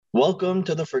Welcome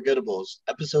to The Forgettables,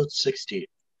 episode 60.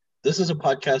 This is a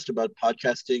podcast about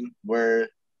podcasting where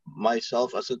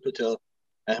myself, Asad Patel,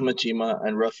 Ahmed Chima,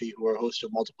 and Rafi, who are hosts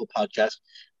of multiple podcasts,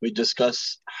 we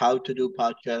discuss how to do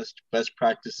podcast, best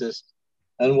practices,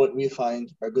 and what we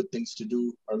find are good things to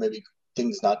do or maybe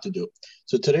things not to do.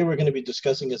 So today we're going to be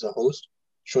discussing as a host,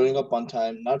 showing up on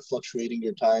time, not fluctuating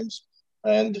your times,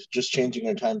 and just changing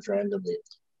your times randomly.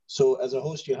 So as a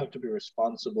host, you have to be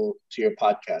responsible to your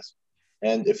podcast.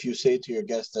 And if you say to your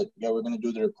guest that, yeah, we're going to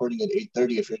do the recording at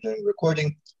 8:30, if you're doing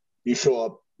recording, you show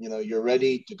up, you're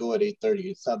ready to go at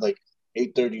 8:30. It's not like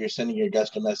 8:30, you're sending your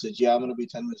guest a message, yeah, I'm going to be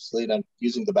 10 minutes late. I'm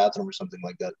using the bathroom or something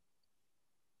like that.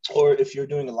 Or if you're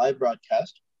doing a live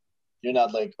broadcast, you're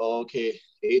not like, oh, okay,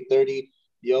 8:30,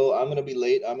 yo, I'm going to be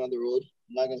late. I'm on the road.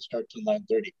 I'm not going to start till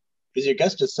 9:30 because your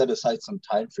guest just set aside some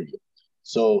time for you.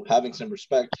 So having some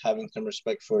respect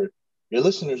for your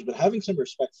listeners, but having some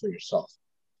respect for yourself.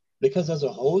 Because as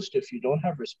a host, if you don't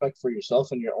have respect for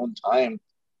yourself and your own time,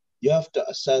 you have to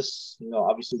assess,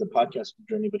 obviously the podcast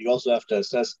journey, but you also have to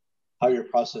assess how you're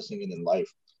processing it in life.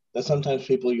 That sometimes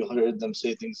people, you heard them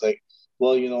say things like,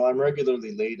 well, I'm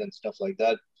regularly late and stuff like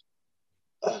that.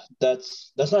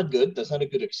 That's not good. That's not a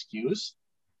good excuse.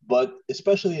 But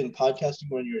especially in podcasting,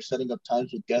 when you're setting up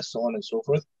times with guests, so on and so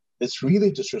forth, it's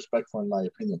really disrespectful in my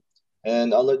opinion.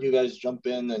 And I'll let you guys jump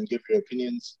in and give your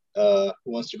opinions. Who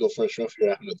wants to go first, Rafi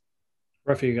or Ahmed?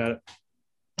 Rafi, you got it.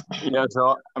 Yeah,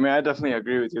 so I definitely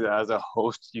agree with you that as a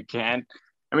host, you can't.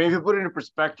 If you put it in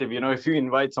perspective, if you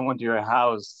invite someone to your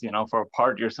house, for a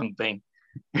party or something,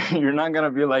 you're not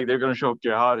gonna be like they're gonna show up to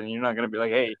your house, and you're not gonna be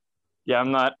like, hey, yeah,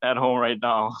 I'm not at home right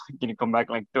now. Can you come back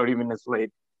like 30 minutes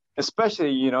late?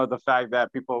 Especially, the fact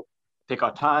that people take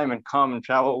our time and come and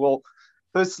travel. Well,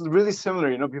 so it's really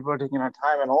similar. People are taking our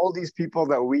time, and all these people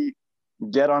that we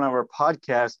get on our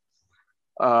podcast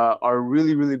are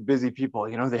really, really busy people.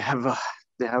 They have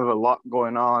a lot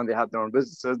going on. They have their own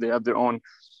businesses. They have their own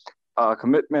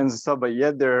commitments and stuff, but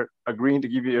yet they're agreeing to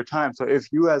give you your time. So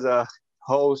if you as a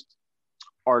host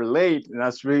are late, and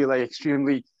that's really like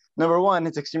extremely, number one,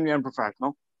 it's extremely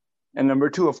unprofessional. And number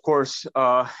two, of course,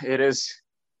 it is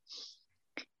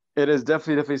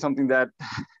definitely something that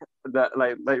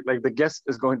like the guest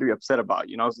is going to be upset about,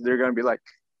 so they're going to be like,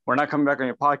 we're not coming back on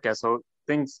your podcast. So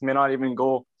things may not even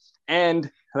go.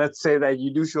 And let's say that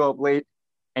you do show up late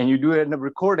and you do end up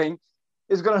recording,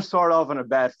 it's going to start off on a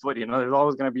bad foot. There's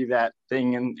always going to be that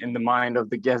thing in the mind of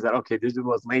the guest that, okay, this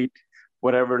was late,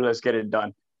 whatever, let's get it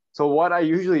done. So what I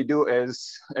usually do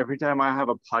is every time I have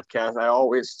a podcast, I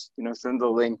always, send the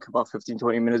link about 15,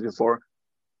 20 minutes before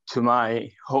to my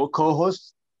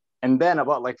co-host. And then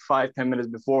about like 5, 10 minutes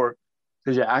before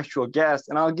to the actual guest.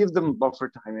 And I'll give them buffer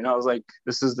time. I was like,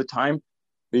 this is the time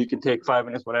that you can take 5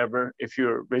 minutes, whatever, if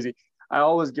you're busy. I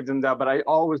always give them that, but I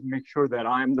always make sure that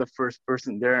I'm the first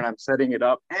person there and I'm setting it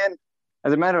up. And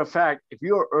as a matter of fact, if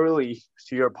you're early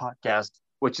to your podcast,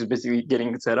 which is basically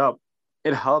getting it set up,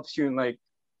 it helps you in like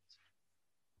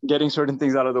getting certain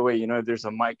things out of the way. If there's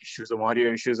a mic issue, some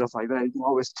audio issues, stuff like that, you can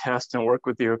always test and work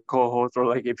with your co-host, or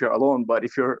like if you're alone. But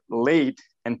if you're late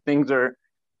and things are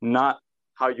not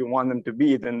how you want them to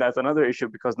be, then that's another issue,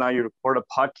 because now you record a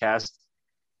podcast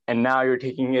and now you're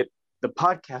taking the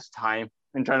podcast time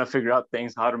and trying to figure out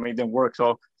things, how to make them work.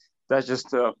 So that's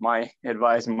just my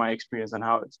advice and my experience on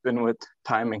how it's been with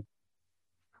timing.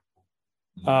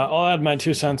 I'll add my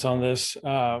 2 cents on this.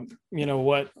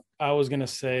 What I was going to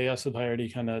say, Asad already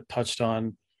kind of touched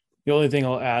on. The only thing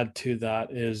I'll add to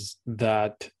that is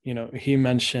that, he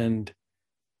mentioned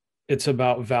it's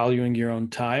about valuing your own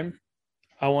time.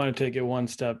 I want to take it one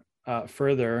step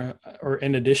further, or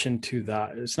in addition to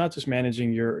that. It's not just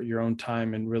managing your own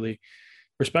time and really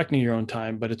respecting your own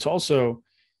time, but it's also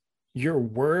your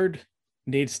word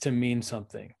needs to mean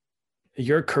something.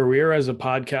 Your career as a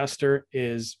podcaster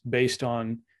is based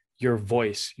on your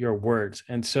voice, your words.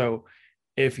 And so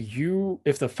if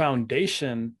the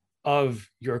foundation of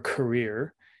your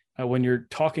career, when you're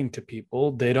talking to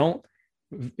people, they don't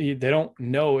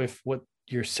know if what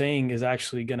you're saying is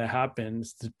actually going to happen.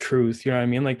 It's the truth. You know what I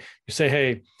mean? Like you say,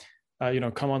 hey,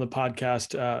 come on the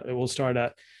podcast. It will start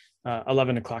at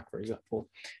 11 o'clock, for example.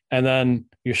 And then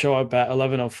you show up at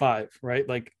 11:05, right?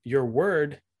 Like your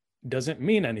word doesn't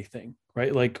mean anything,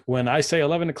 right? Like when I say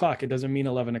 11 o'clock, it doesn't mean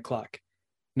 11 o'clock.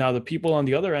 Now the people on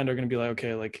the other end are going to be like,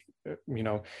 okay, like,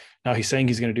 now he's saying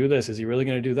he's going to do this. Is he really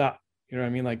going to do that? You know what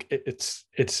I mean? Like it's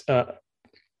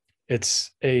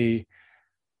a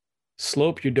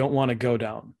slope you don't want to go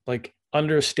down. Like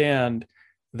understand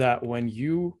that when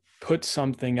you put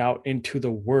something out into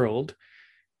the world,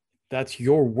 that's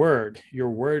your word. Your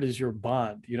word is your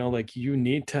bond. Like you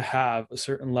need to have a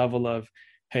certain level of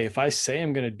hey, if I say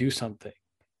I'm going to do something,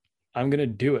 I'm going to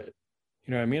do it.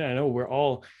 You know what I mean? I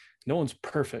know no one's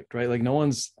perfect, right? Like no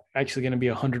one's actually going to be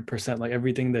 100%, like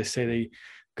everything they say they're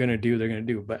going to do, they're going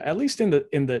to do. But at least in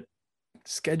the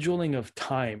scheduling of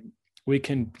time, we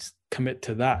can commit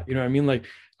to that. You know what I mean? Like,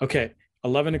 okay,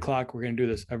 11 o'clock, we're going to do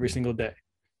this every single day.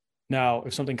 Now,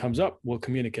 if something comes up, we'll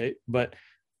communicate. But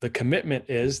the commitment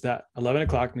is that 11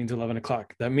 o'clock means 11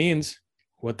 o'clock.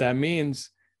 What that means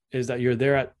is that you're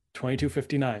there at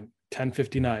 22:59,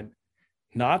 10:59,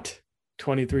 not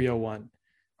 23:01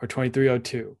 or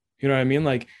 23:02. You know what I mean?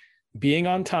 Like being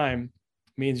on time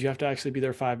means you have to actually be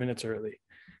there 5 minutes early.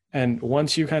 And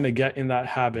once you kind of get in that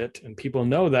habit and people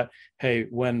know that, hey,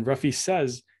 when Ruffy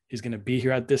says he's going to be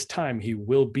here at this time, he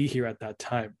will be here at that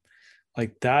time.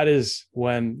 Like that is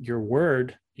when your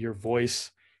word, your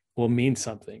voice will mean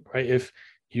something, right? If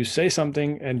you say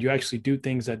something and you actually do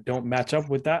things that don't match up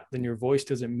with that, then your voice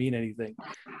doesn't mean anything.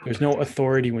 There's no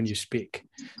authority when you speak.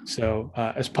 So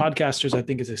as podcasters, I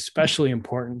think it's especially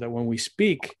important that when we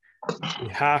speak, we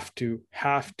have to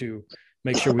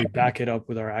make sure we back it up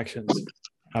with our actions.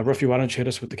 Ruffy, why don't you hit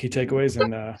us with the key takeaways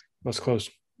and let's close.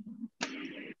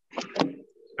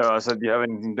 So do you have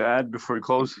anything to add before we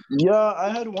close? Yeah, I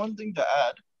had one thing to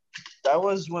add. That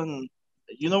was when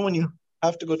you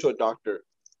have to go to a doctor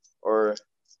or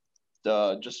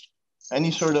just any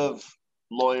sort of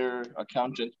lawyer,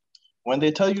 accountant, when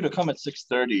they tell you to come at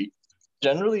 6:30,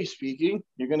 generally speaking,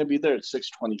 you're going to be there at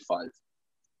 6:25.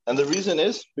 And the reason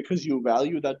is because you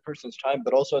value that person's time,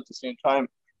 but also at the same time,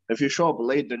 if you show up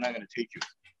late, they're not going to take you.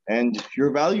 And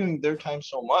you're valuing their time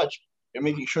so much, you're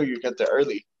making sure you get there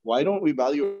early. Why don't we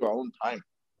value our own time?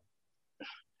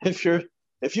 If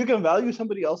you can value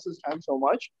somebody else's time so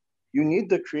much, you need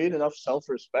to create enough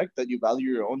self-respect that you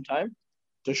value your own time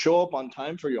to show up on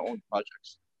time for your own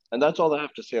projects. And that's all I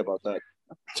have to say about that.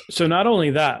 So not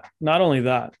only that,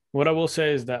 what I will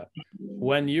say is that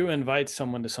when you invite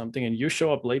someone to something and you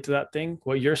show up late to that thing,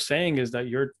 what you're saying is that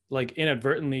you're like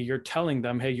inadvertently, you're telling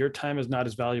them, hey, your time is not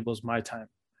as valuable as my time.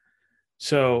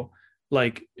 So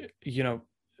like,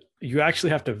 you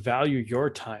actually have to value your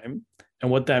time.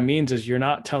 And what that means is you're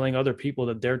not telling other people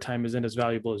that their time isn't as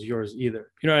valuable as yours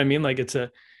either. You know what I mean? Like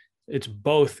it's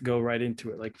both go right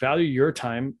into it. Like value your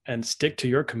time and stick to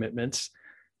your commitments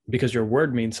because your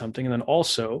word means something. And then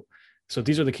also, so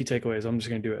these are the key takeaways. I'm just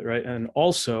going to do it, right? And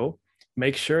also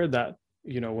make sure that,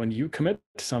 when you commit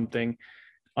to something,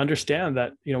 understand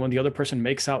that, when the other person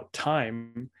makes out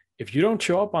time, if you don't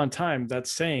show up on time,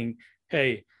 that's saying,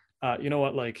 hey, you know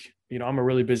what, like, I'm a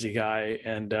really busy guy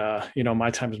and,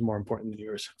 my time is more important than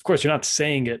yours. Of course, you're not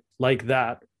saying it like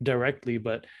that directly,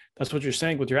 but that's what you're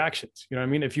saying with your actions. You know what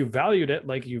I mean? If you valued it,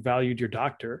 like you valued your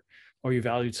doctor or you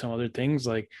valued some other things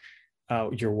like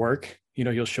your work,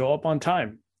 you'll show up on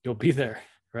time, you'll be there.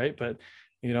 Right. But,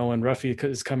 when Ruffy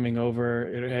is coming over,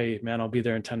 hey man, I'll be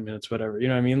there in 10 minutes, whatever, you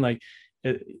know what I mean? Like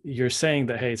you're saying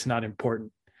that, hey, it's not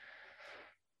important.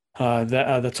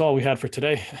 That's all we had for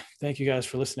today. Thank you guys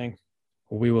for listening.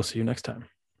 We will see you next time.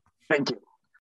 Thank you.